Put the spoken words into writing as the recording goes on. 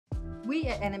We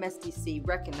at NMSDC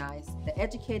recognize that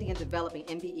educating and developing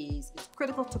MBEs is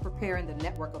critical to preparing the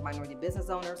network of minority business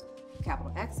owners for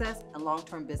capital access and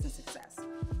long-term business success.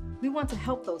 We want to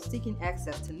help those seeking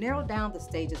access to narrow down the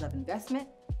stages of investment,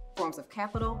 forms of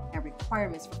capital, and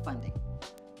requirements for funding.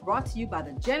 Brought to you by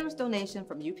the generous donation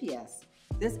from UPS,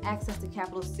 this Access to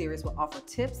Capital series will offer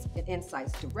tips and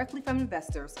insights directly from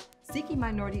investors seeking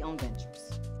minority-owned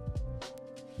ventures.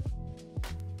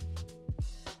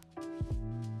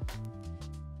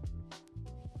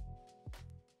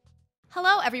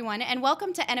 Hello, everyone, and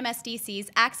welcome to NMSDC's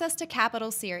Access to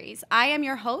Capital series. I am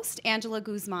your host, Angela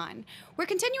Guzman. We're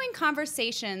continuing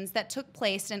conversations that took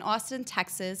place in Austin,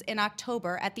 Texas in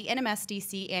October at the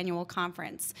NMSDC annual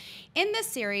conference. In this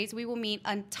series, we will meet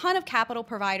a ton of capital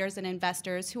providers and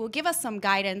investors who will give us some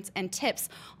guidance and tips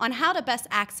on how to best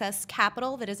access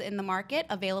capital that is in the market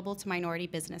available to minority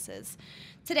businesses.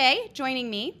 Today, joining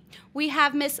me, we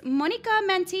have Ms. Monika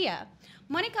Mantilla.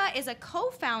 Monika is a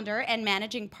co-founder and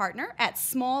managing partner at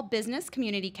Small Business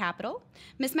Community Capital.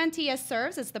 Ms. Mantilla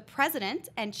serves as the president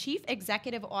and chief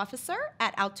executive officer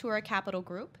at Altura Capital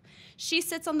Group. She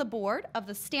sits on the board of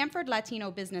the Stanford Latino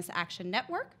Business Action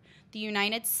Network, the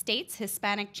United States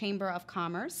Hispanic Chamber of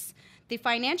Commerce, the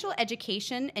Financial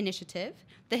Education Initiative,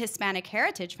 the Hispanic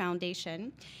Heritage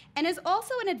Foundation, and is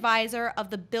also an advisor of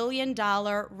the $1 Billion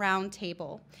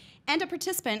Roundtable, and a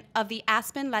participant of the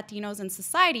Aspen Latinos in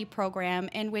Society program,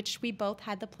 in which we both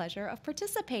had the pleasure of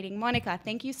participating. Monika,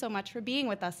 thank you so much for being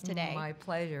with us today. My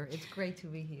pleasure. It's great to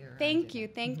be here. Thank you,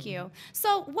 thank you.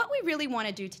 So what we really want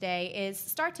to do today is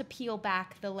start to peel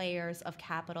back the layers of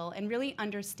capital and really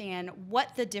understand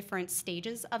what the different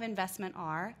stages of investment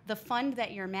are, the fund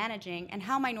that you're managing, and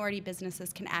how minority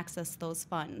businesses can access those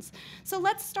funds. So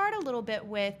let's start a little bit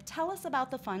with, tell us about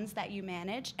the funds that you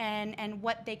manage and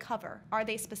what they cover. Are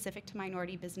they specific to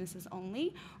minority businesses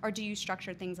only, or do you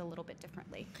structure things a little bit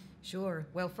differently? Sure.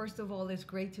 Well, first of all, it's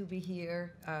great to be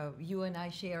here. You and I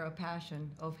share a passion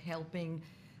of helping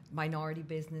minority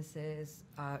businesses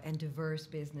and diverse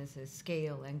businesses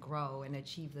scale and grow and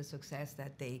achieve the success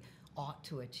that they ought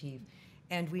to achieve.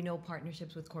 And we know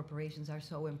partnerships with corporations are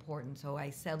so important, so I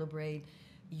celebrate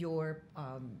your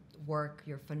work,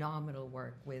 your phenomenal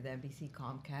work with NBC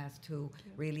Comcast to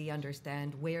really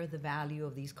understand where the value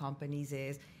of these companies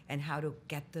is and how to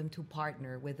get them to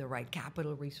partner with the right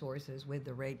capital resources, with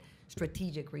the right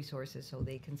strategic resources so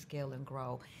they can scale and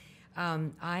grow. I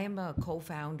am a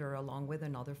co-founder along with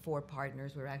another 4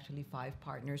 partners. We're actually 5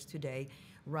 partners today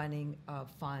running a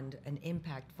fund, an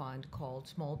impact fund called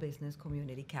Small Business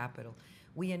Community Capital.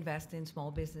 We invest in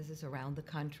small businesses around the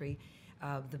country.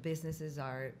 The businesses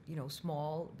are,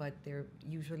 small, but they're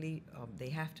usually, they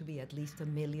have to be at least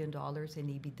 $1 million in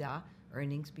EBITDA,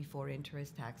 earnings before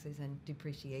interest, taxes, and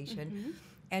depreciation.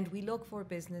 And we look for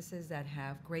businesses that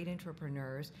have great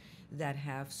entrepreneurs, that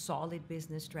have solid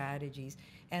business strategies,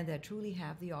 and that truly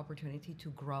have the opportunity to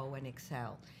grow and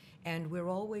excel. And we're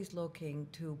always looking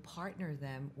to partner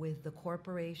them with the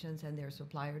corporations and their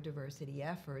supplier diversity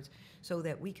efforts so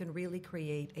that we can really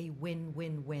create a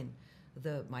win-win-win.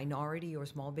 The minority or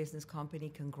small business company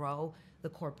can grow, the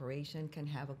corporation can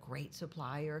have a great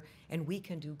supplier, and we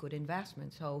can do good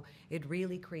investment. So it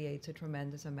really creates a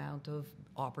tremendous amount of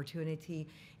opportunity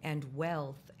and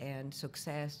wealth and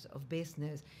success of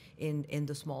business in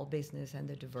the small business and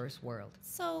the diverse world.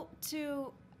 So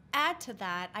to add to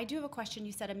that, I do have a question.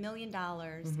 You said $1 million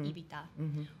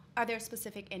EBITDA. Are there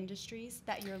specific industries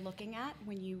that you're looking at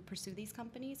when you pursue these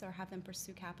companies or have them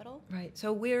pursue capital? Right.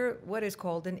 So we're what is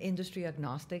called an industry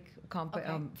agnostic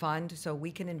fund. So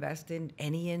we can invest in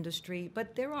any industry,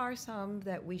 but there are some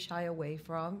that we shy away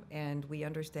from, and we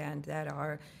understand that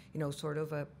are, sort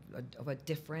of a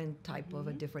different type of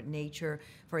a different nature.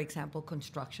 For example,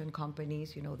 construction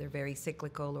companies, they're very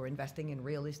cyclical, or investing in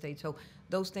real estate. So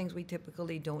those things we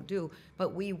typically don't do,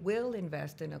 but we will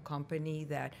invest in a company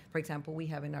that, for example, we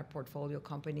have in our portfolio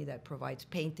company that provides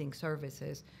painting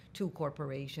services to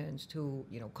corporations, to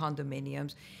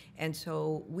condominiums. And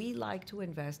so we like to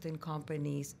invest in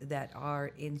companies that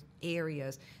are in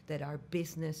areas that are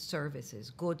business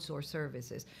services, goods or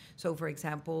services. So for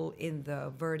example, in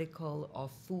the vertical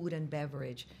of food and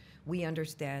beverage, we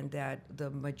understand that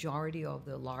the majority of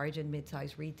the large and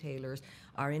mid-sized retailers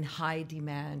are in high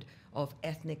demand of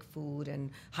ethnic food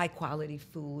and high quality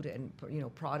food and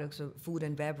products of food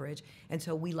and beverage, and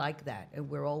so we like that, and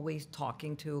we're always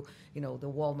talking to the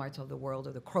Walmarts of the world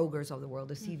or the Krogers of the world,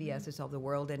 the CVSs of the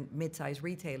world, and mid-sized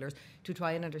retailers to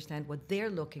try and understand what they're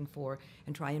looking for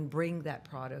and try and bring that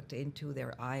product into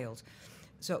their aisles.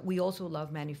 So we also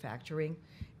love manufacturing.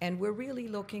 And we're really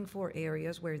looking for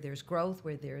areas where there's growth,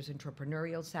 where there's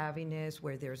entrepreneurial savviness,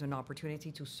 where there's an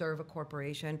opportunity to serve a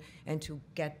corporation and to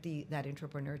get that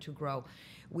entrepreneur to grow.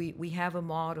 We have a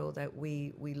model that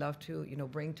we love to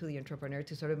bring to the entrepreneur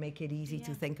to sort of make it easy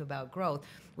to think about growth,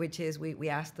 which is we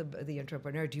ask the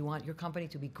entrepreneur, do you want your company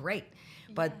to be great?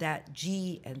 But that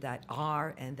G and that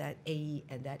R and that A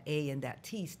and that A and that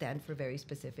T stand for very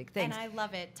specific things. And I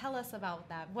love it. Tell us about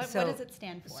that. What does it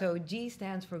stand for? So G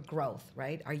stands for growth,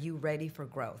 right? Are you ready for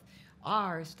growth?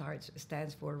 R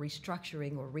stands for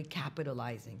restructuring or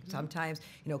recapitalizing. Sometimes,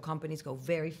 companies go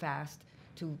very fast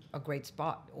to a great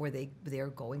spot, or they're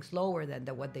going slower than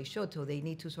what they should, so they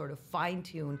need to sort of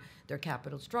fine-tune their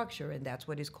capital structure, and that's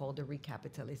what is called a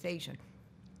recapitalization.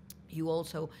 You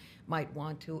also might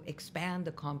want to expand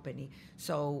the company.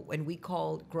 So when we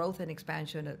call growth and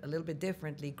expansion a little bit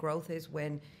differently, growth is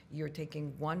when you're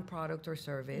taking one product or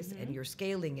service and you're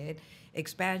scaling it.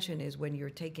 Expansion is when you're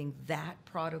taking that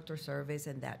product or service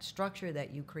and that structure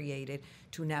that you created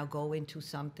to now go into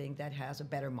something that has a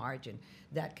better margin,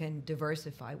 that can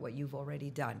diversify what you've already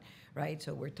done, right?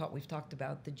 So we've talked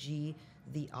about the G,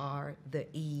 the R, the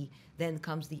E, then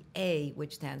comes the A,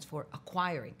 which stands for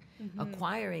acquiring.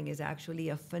 Acquiring is actually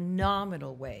a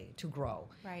phenomenal way to grow.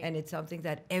 Right. And it's something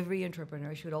that every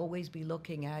entrepreneur should always be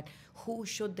looking at. Who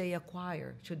should they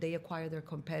acquire? Should they acquire their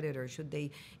competitors? Should they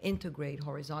integrate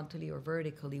horizontally or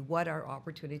vertically? What are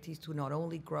opportunities to not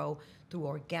only grow through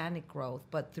organic growth,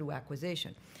 but through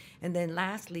acquisition? And then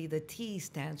lastly, the T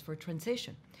stands for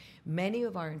transition. Many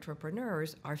of our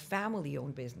entrepreneurs are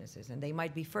family-owned businesses, and they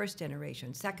might be first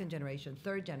generation, second generation,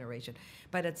 third generation.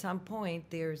 But at some point,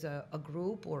 there's a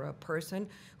group or a person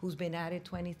who's been at it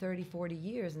 20, 30, 40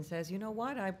 years and says, you know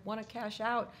what, I want to cash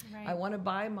out. Right. I want to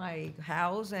buy my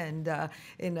house and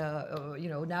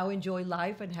now enjoy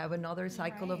life and have another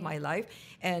cycle of my life.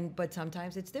 But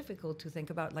sometimes it's difficult to think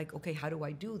about, like, okay, how do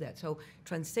I do that? So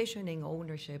transitioning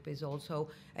ownership is also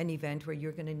an event where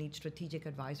you're going to need strategic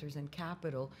advisors and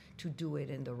capital to do it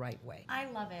in the right way. I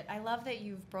love it. I love that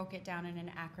you've broke it down in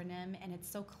an acronym, and it's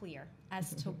so clear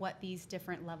as to what these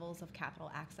different levels of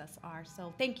capital access are.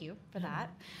 So thank you for that.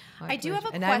 I do have a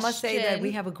question. And I must say that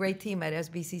we have a great team at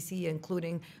SBCC,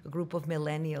 including a group of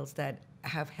millennials that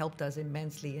have helped us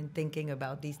immensely in thinking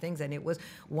about these things. And it was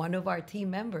one of our team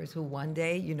members who one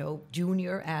day,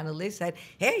 junior analyst, said,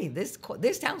 hey, this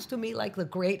sounds to me like the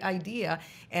great idea.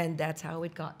 And that's how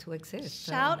it got to exist.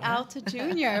 Shout out to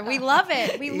Junior. We love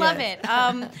it. We love it.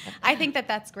 I think that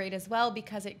that's great as well,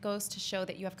 because it goes to show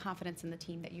that you have confidence in the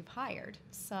team that you've hired.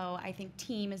 So I think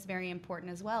team is very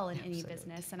important as well in any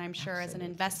business. And I'm sure as an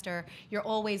investor, you're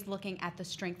always looking at the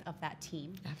strength of that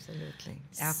team. Absolutely.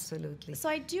 Absolutely. So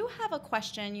I do have a question.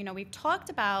 We've talked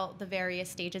about the various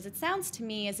stages. It sounds to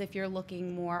me as if you're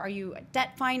looking more, are you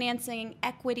debt financing,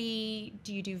 equity?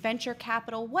 Do you do venture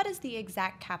capital? What is the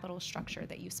exact capital structure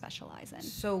that you specialize in?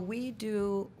 So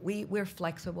we're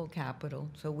flexible capital.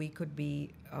 So we could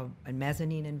be a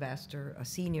mezzanine investor, a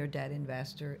senior debt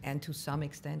investor, and to some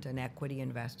extent an equity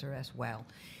investor as well.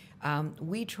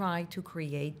 We try to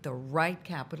create the right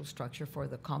capital structure for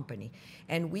the company.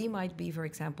 And we might be, for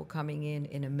example, coming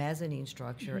in a mezzanine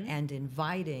structure and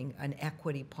inviting an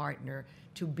equity partner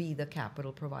to be the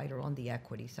capital provider on the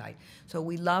equity side. So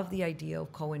we love the idea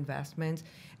of co-investments.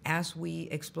 As we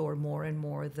explore more and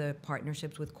more the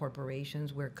partnerships with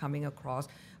corporations, we're coming across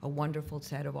a wonderful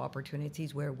set of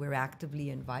opportunities where we're actively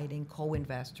inviting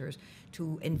co-investors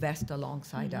to invest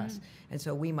alongside us. And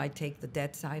so we might take the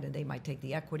debt side and they might take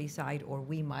the equity side, or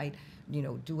we might,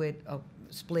 do it,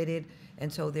 split it.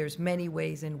 And so there's many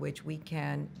ways in which we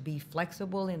can be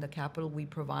flexible in the capital we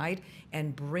provide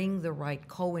and bring the right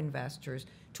co-investors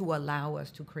to allow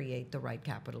us to create the right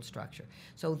capital structure.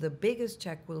 So the biggest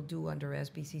check we'll do under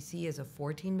SBCC is a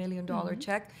 $14 million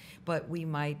check, but we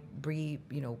might be,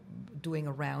 doing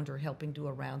a round or helping do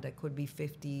a round that could be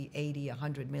 50, 80,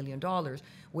 $100 million,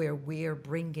 where we're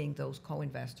bringing those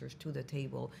co-investors to the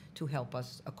table to help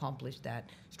us accomplish that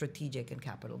strategic and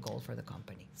capital goal for the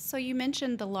company. So you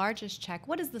mentioned the largest check.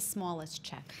 What is the smallest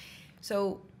check?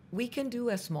 So we can do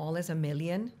as small as $1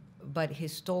 million. But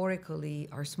historically,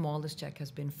 our smallest check has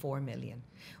been $4 million.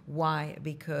 Why?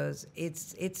 Because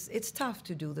it's tough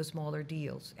to do the smaller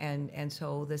deals, and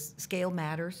so the scale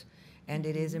matters, and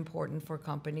it is important for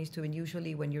companies to. And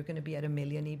usually, when you're going to be at $1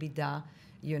 million EBITDA,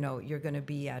 you're going to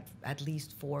be at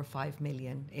least 4 or 5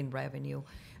 million in revenue.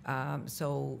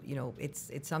 So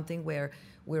it's something where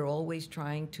we're always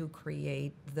trying to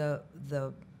create the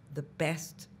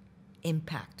best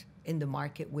impact in the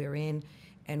market we're in.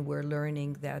 And we're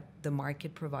learning that the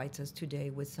market provides us today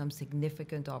with some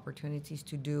significant opportunities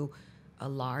to do a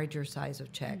larger size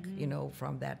of check, you know,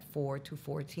 from that 4 to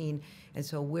 14. And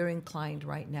so we're inclined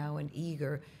right now and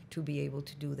eager to be able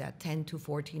to do that $10 to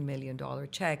 $14 million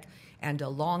check, and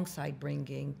alongside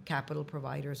bringing capital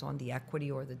providers on the equity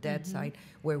or the debt side,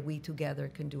 where we together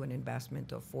can do an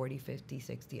investment of 40, 50,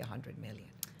 60, 100 million.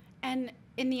 And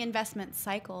in the investment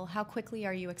cycle, how quickly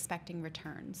are you expecting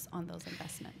returns on those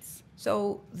investments?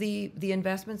 So the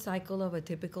investment cycle of a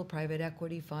typical private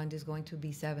equity fund is going to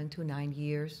be 7 to 9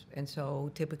 years. And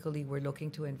so typically we're looking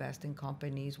to invest in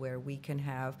companies where we can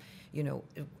have, you know,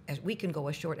 we can go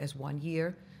as short as 1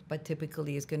 year, but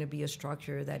typically it's going to be a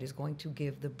structure that is going to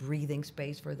give the breathing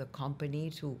space for the company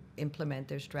to implement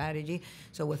their strategy.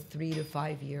 So a 3 to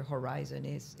 5 year horizon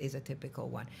is a typical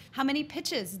one. How many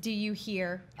pitches do you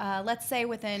hear, let's say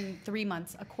within 3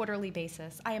 months, a quarterly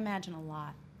basis? I imagine a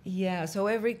lot. Yeah, so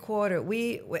every quarter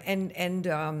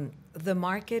the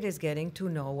market is getting to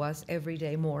know us every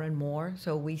day more and more.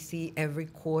 So we see every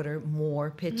quarter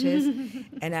more pitches,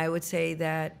 and I would say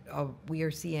that we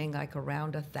are seeing like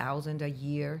around 1,000 a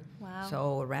year. Wow.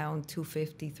 So around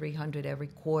 250, 300 every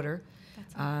quarter.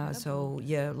 So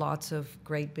yeah, lots of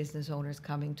great business owners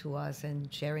coming to us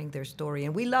and sharing their story,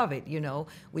 and we love it. You know,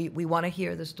 we want to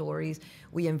hear the stories.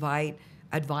 We invite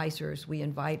advisors, we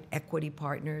invite equity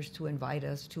partners to invite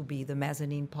us to be the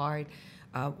mezzanine part.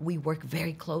 We work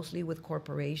very closely with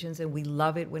corporations, and we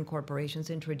love it when corporations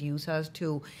introduce us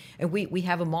to, and we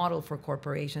have a model for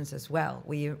corporations as well.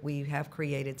 We have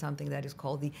created something that is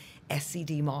called the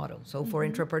SCD model. So for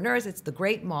entrepreneurs, it's the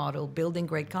great model, building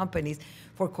great companies.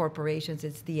 For corporations,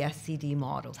 it's the SCD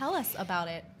model. Tell us about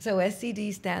it. So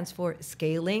SCD stands for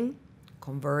scaling,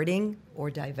 converting, or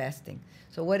divesting.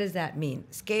 So what does that mean?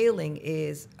 Scaling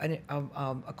is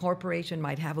a corporation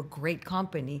might have a great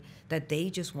company that they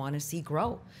just want to see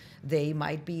grow. They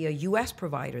might be a U.S.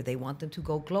 provider. They want them to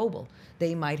go global.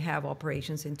 They might have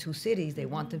operations in 2 cities. They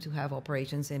want them to have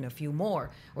operations in a few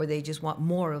more, or they just want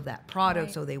more of that product.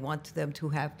 Right. So they want them to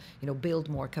have, you know, build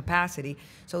more capacity.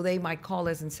 So they might call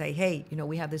us and say, hey, you know,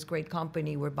 we have this great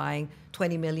company. We're buying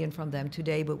 20 million from them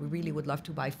today, but we really would love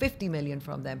to buy 50 million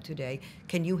from them today.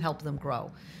 Can you help them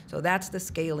grow? So that's the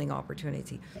scaling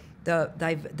opportunity. The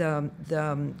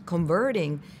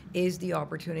converting is the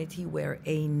opportunity where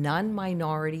a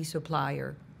non-minority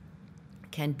supplier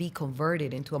can be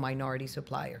converted into a minority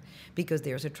supplier, because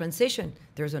there's a transition.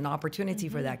 There's an opportunity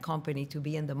for that company to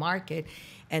be in the market.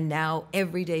 And now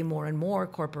every day more and more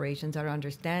corporations are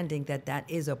understanding that that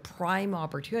is a prime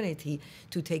opportunity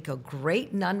to take a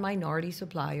great non-minority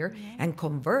supplier and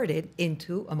convert it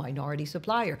into a minority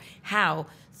supplier. How?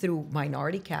 Through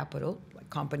minority capital,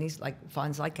 companies like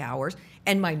funds like ours,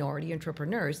 and minority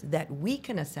entrepreneurs that we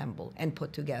can assemble and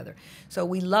put together. So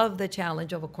we love the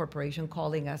challenge of a corporation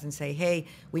calling us and say, hey,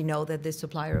 we know that this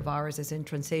supplier of ours is in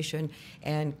transition,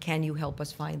 and can you help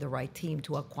us find the right team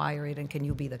to acquire it, and can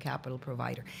you be the capital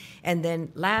provider? And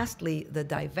then lastly, the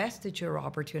divestiture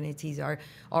opportunities are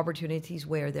opportunities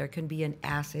where there can be an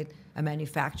asset, a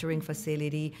manufacturing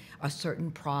facility, a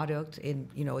certain product in,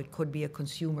 you know, it could be a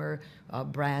consumer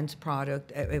brand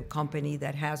product, a company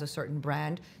that has a certain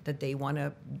brand that they want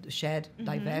to shed,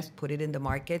 divest, put it in the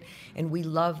market. And we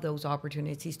love those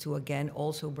opportunities to, again,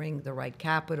 also bring the right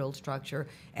capital structure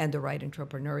and the right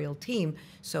entrepreneurial team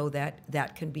so that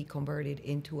that can be converted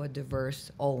into a diverse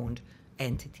owned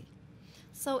entity.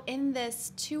 So in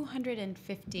this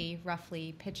 250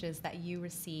 roughly pitches that you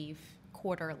receive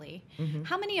quarterly,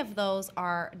 how many of those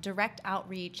are direct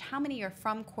outreach? How many are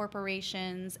from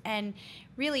corporations? And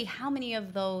really, how many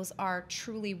of those are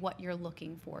truly what you're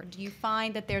looking for? Do you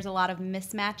find that there's a lot of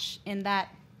mismatch in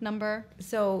that number?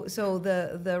 So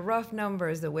the rough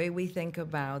numbers, the way we think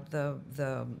about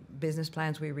the business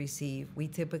plans we receive, we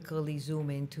typically zoom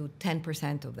into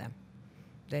 10% of them.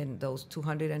 Then those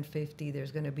 250, there's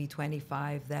going to be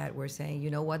 25 that we're saying, you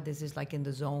know what, this is like in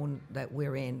the zone that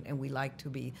we're in, and we like to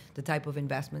be the type of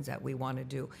investments that we want to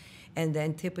do. And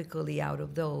then typically out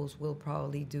of those, we'll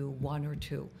probably do 1 or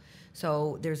 2.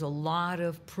 So there's a lot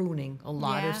of pruning, a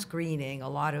lot of screening, a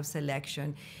lot of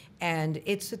selection. And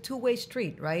it's a two-way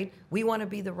street, right? We want to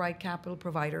be the right capital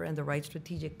provider and the right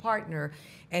strategic partner,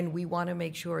 and we want to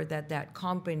make sure that that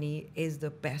company is the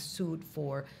best suit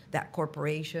for that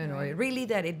corporation, or really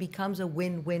that it becomes a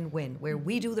win-win-win, where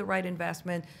we do the right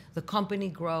investment, the company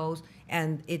grows,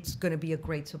 and it's going to be a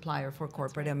great supplier for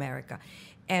corporate America.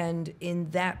 And in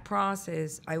that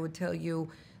process, I would tell you,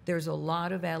 there's a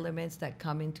lot of elements that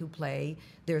come into play.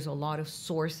 There's a lot of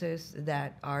sources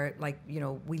that are like, you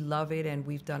know, we love it, and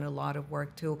we've done a lot of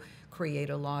work to create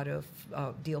a lot of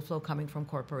deal flow coming from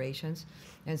corporations.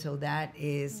 And so that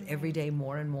is every day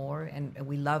more and more, and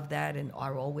we love that and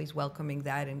are always welcoming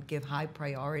that and give high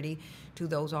priority to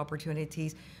those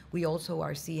opportunities. We also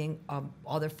are seeing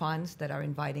other funds that are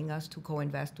inviting us to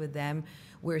co-invest with them.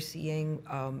 We're seeing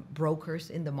brokers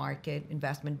in the market,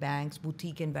 investment banks,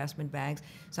 boutique investment banks.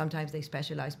 Sometimes they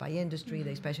specialize by industry,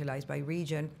 they specialize by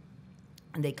region.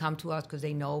 And they come to us because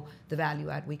they know the value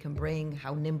add we can bring,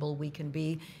 how nimble we can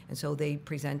be, and so they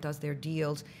present us their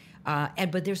deals.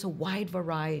 But there's a wide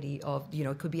variety of,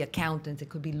 it could be accountants, it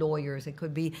could be lawyers, it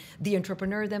could be the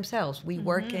entrepreneur themselves. We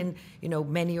work in,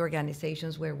 many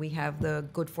organizations where we have the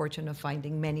good fortune of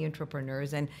finding many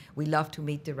entrepreneurs, and we love to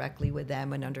meet directly with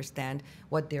them and understand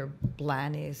what their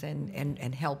plan is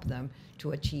and help them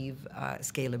to achieve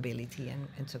scalability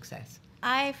and success.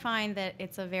 I find that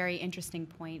it's a very interesting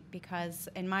point because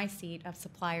in my seat of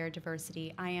supplier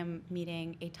diversity, I am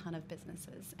meeting a ton of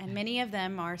businesses, and many of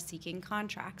them are seeking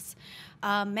contracts.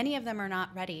 Many of them are not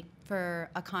ready for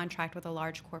a contract with a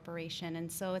large corporation,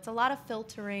 and so it's a lot of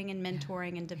filtering and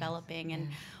mentoring and developing, and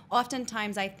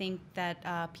oftentimes I think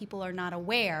that people are not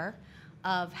aware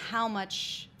of how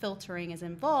much filtering is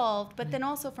involved, but then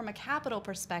also from a capital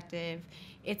perspective,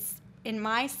 it's in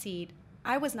my seat,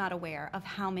 I was not aware of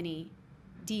how many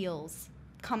deals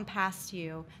come past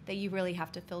you that you really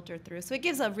have to filter through. So it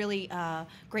gives a really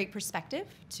great perspective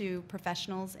to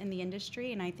professionals in the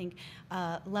industry, and I think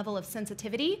level of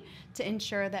sensitivity to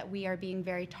ensure that we are being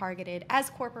very targeted as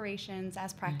corporations,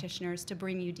 as practitioners, to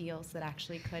bring you deals that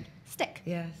actually could stick.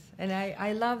 Yes, and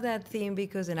I love that theme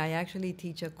because, and I actually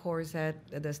teach a course at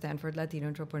the Stanford Latino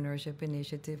Entrepreneurship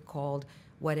Initiative called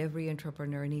What Every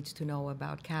Entrepreneur Needs to Know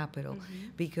About Capital,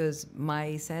 because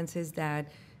my sense is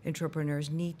that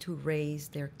entrepreneurs need to raise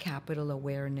their capital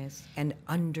awareness and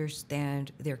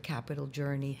understand their capital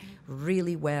journey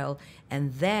really well,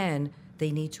 and then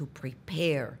they need to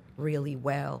prepare really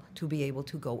well to be able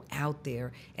to go out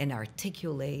there and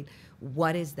articulate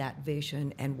what is that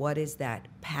vision and what is that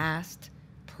past,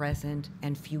 present,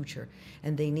 and future.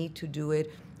 And they need to do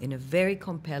it in a very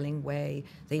compelling way.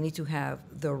 They need to have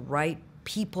the right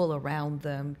people around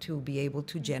them to be able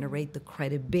to generate the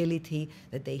credibility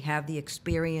that they have the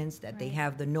experience, that they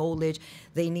have the knowledge.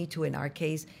 They need to, in our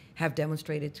case, have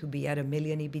demonstrated to be at $1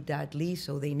 million EBITDA at least,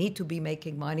 so they need to be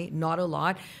making money, not a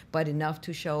lot, but enough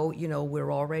to show,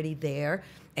 we're already there.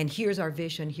 And here's our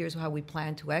vision, here's how we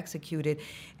plan to execute it.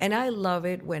 And I love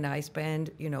it when I spend,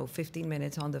 15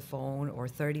 minutes on the phone or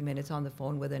 30 minutes on the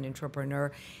phone with an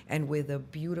entrepreneur, and with a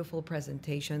beautiful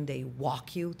presentation, they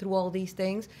walk you through all these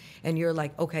things. And you're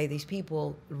like, okay, these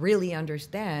people really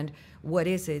understand what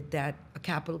is it that a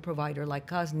capital provider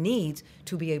like us needs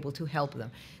to be able to help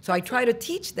them. So I try to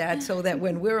teach that so that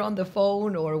when we're on the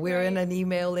phone or we're in an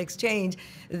email exchange,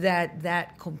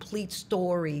 that complete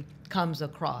story comes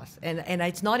across. And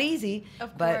it's not easy,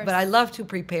 but I love to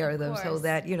prepare them so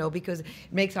that, because it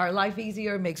makes our life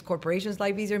easier, makes corporations'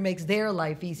 life easier, makes their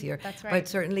life easier. That's right. But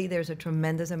certainly there's a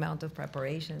tremendous amount of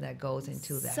preparation that goes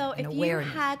into that. So if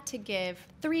awareness. you had to give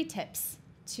 3 tips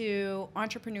to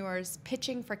entrepreneurs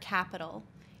pitching for capital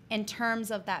in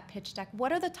terms of that pitch deck,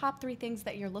 what are the top 3 things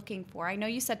that you're looking for? I know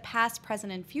you said past,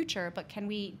 present, and future, but can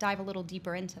we dive a little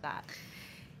deeper into that?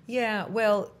 Yeah,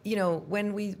 well,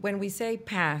 when we say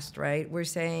past, right, we're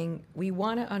saying we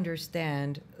want to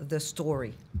understand the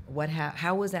story.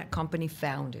 How was that company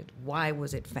founded? Why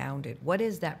was it founded? What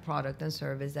is that product and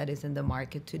service that is in the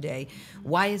market today?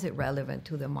 Why is it relevant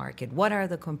to the market? What are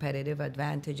the competitive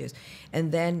advantages?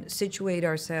 And then situate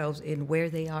ourselves in where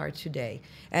they are today.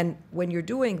 And when you're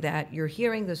doing that, you're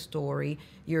hearing the story,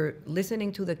 you're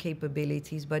listening to the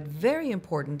capabilities, but very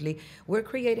importantly, we're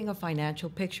creating a financial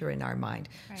picture in our mind.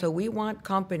 Right. So we want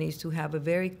companies to have a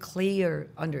very clear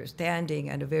understanding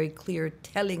and a very clear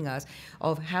telling us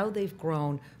of how they've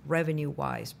grown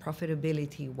revenue-wise,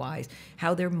 profitability-wise,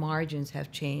 how their margins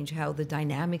have changed, how the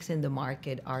dynamics in the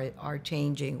market are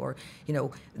changing, or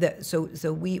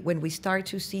when we start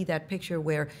to see that picture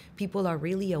where people are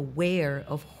really aware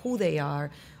of who they are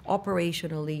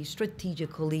operationally,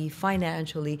 strategically,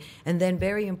 financially, and then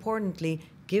very importantly,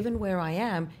 given where I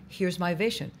am, here's my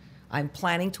vision. I'm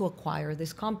planning to acquire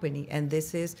this company, and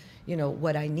this is,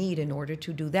 what I need in order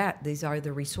to do that. These are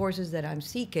the resources that I'm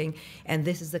seeking, and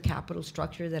this is the capital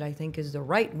structure that I think is the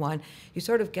right one. You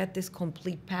sort of get this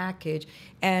complete package,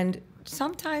 and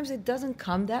sometimes it doesn't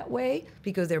come that way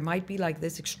because there might be like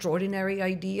this extraordinary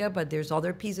idea, but there's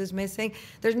other pieces missing.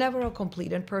 There's never a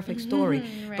complete and perfect story.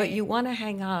 Right. But you want to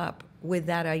hang up with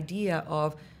that idea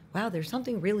of, wow, there's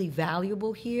something really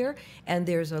valuable here, and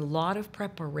there's a lot of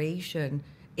preparation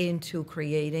into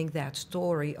creating that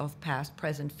story of past,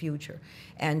 present, future.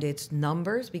 And it's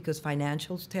numbers, because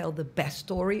financials tell the best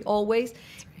story always,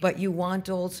 but you want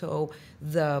also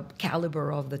the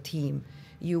caliber of the team.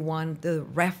 You want the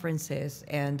references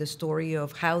and the story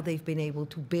of how they've been able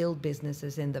to build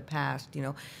businesses in the past. You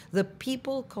know, the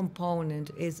people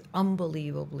component is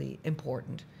unbelievably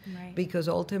important, Right. because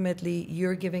ultimately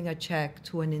you're giving a check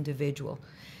to an individual.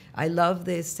 I love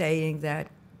this saying that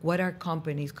what are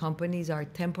companies? Companies are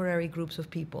temporary groups of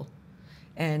people,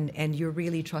 and you're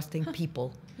really trusting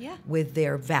people Yeah. with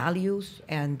their values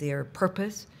and their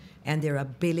purpose and their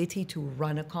ability to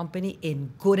run a company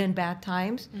in good and bad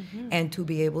times, and to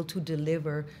be able to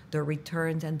deliver the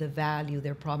returns and the value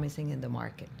they're promising in the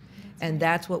market.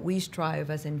 That's what we strive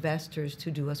as investors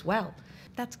to do as well.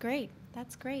 That's great.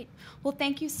 That's great. Well,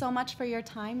 thank you so much for your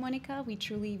time, Monika. We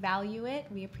truly value it.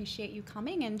 We appreciate you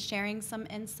coming and sharing some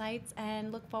insights,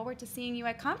 and look forward to seeing you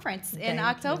at conference in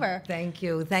October. Thank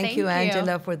you. Thank you,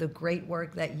 Angela, for the great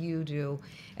work that you do,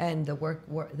 and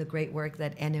the great work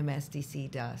that NMSDC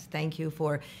does. Thank you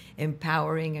for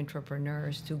empowering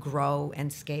entrepreneurs to grow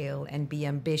and scale and be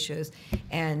ambitious.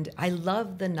 And I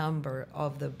love the number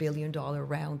of the $1 billion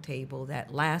roundtable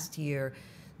that last year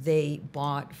they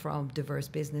bought from diverse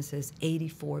businesses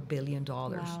 $84 billion.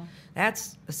 Wow.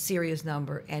 That's a serious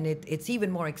number. And it's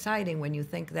even more exciting when you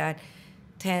think that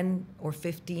 10 or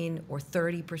 15 or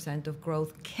 30% of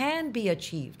growth can be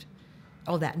achieved,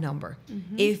 that number,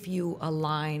 if you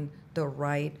align the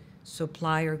right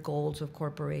supplier goals of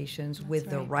corporations with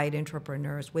the right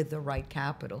entrepreneurs, with the right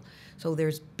capital. So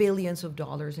there's billions of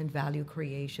dollars in value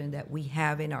creation that we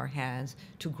have in our hands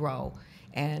to grow.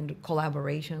 And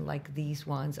collaboration like these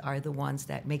ones are the ones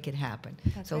that make it happen.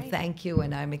 So thank you,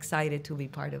 and I'm excited to be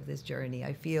part of this journey.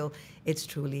 I feel it's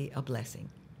truly a blessing.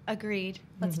 Agreed.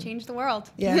 Let's change the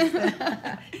world.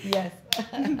 Yes. Yes.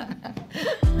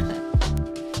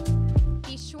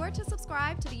 Be sure to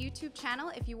subscribe to the YouTube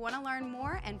channel if you want to learn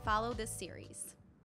more and follow this series.